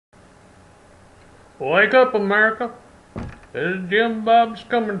Wake up, America. This is Jim Bob's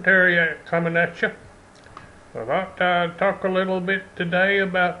commentary coming at you. I thought I'd talk a little bit today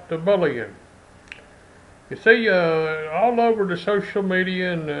about the bullying. You see, all over the social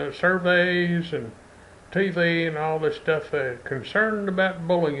media and surveys and TV and all this stuff, concerned about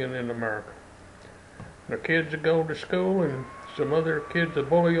bullying in America. The kids that go to school and some other kids that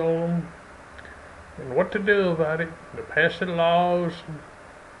bully on them, and what to do about it. They're passing laws,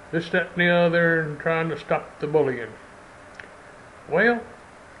 this, that, and the other, and trying to stop the bullying. Well,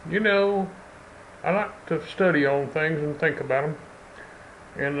 you know, I like to study on things and think about them.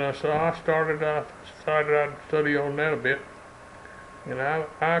 And so I decided I'd study on that a bit. And I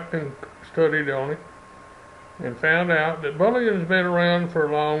studied on it and found out that bullying's been around for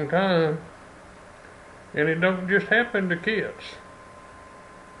a long time. And it don't just happen to kids.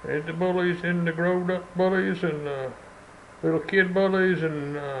 There's the bullies and the grown-up bullies and little kid bullies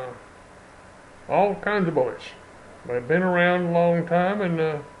and all kinds of bullies. They've been around a long time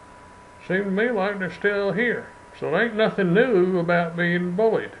and seem to me like they're still here. So there ain't nothing new about being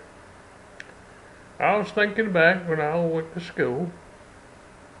bullied. I was thinking back when I went to school.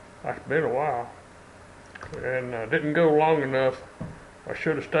 It's been a while. And I didn't go long enough. I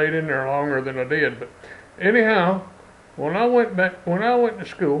should have stayed in there longer than I did. But anyhow, when I went to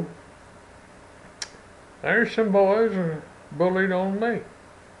school, there's some boys bullied on me.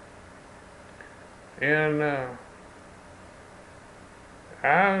 And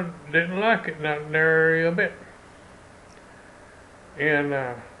I didn't like it, not nary a bit. And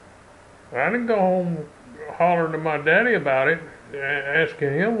I didn't go home hollering to my daddy about it,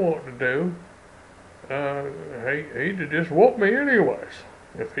 asking him what to do. He'd just whoop me anyways.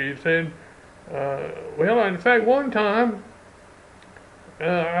 If he said, well, in fact, one time,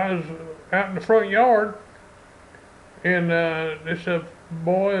 I was out in the front yard, and this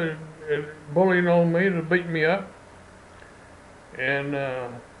boy bullying on me to beat me up. And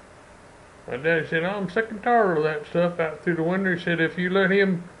my daddy said, I'm sick and tired of that stuff out through the window. He said, if you let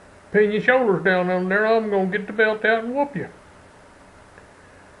him pin your shoulders down on there, I'm going to get the belt out and whoop you.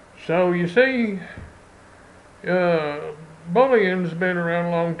 So you see, bullying's been around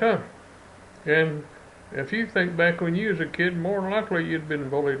a long time. And if you think back when you was a kid, more than likely you'd been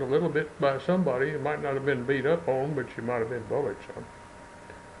bullied a little bit by somebody. You might not have been beat up on, but you might have been bullied some.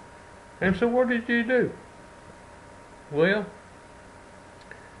 And so what did you do? Well,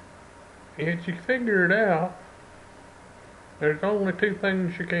 if you figure it out, there's only two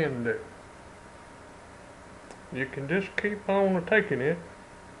things you can do. You can just keep on taking it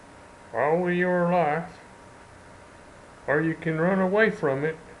all your life, or you can run away from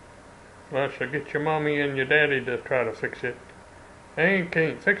it, unless you get your mommy and your daddy to try to fix it. They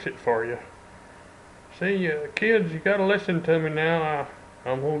can't fix it for you. See, kids, you gotta listen to me now.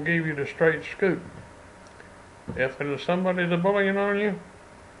 I'm gonna give you the straight scoop. If there's somebody's bullying on you,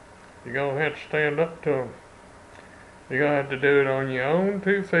 you're going to have to stand up to them. You're going to have to do it on your own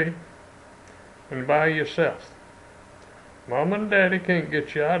 2 feet and by yourself. Mom and Daddy can't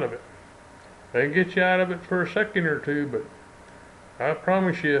get you out of it. They can get you out of it for a second or two, but I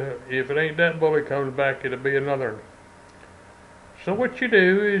promise you, if it ain't that bully comes back, it'll be another one. So what you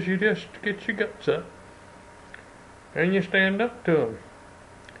do is you just get your guts up and you stand up to them.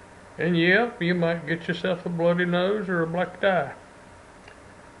 And yeah, you might get yourself a bloody nose or a black eye.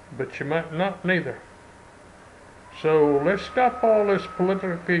 But you might not neither. So let's stop all this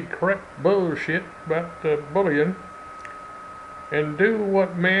politically correct bullshit about bullying and do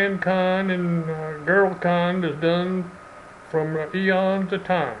what mankind and girlkind has done from eons of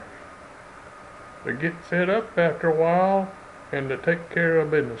time. To get fed up after a while and to take care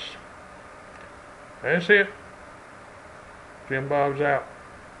of business. That's it. Jim Bob's out.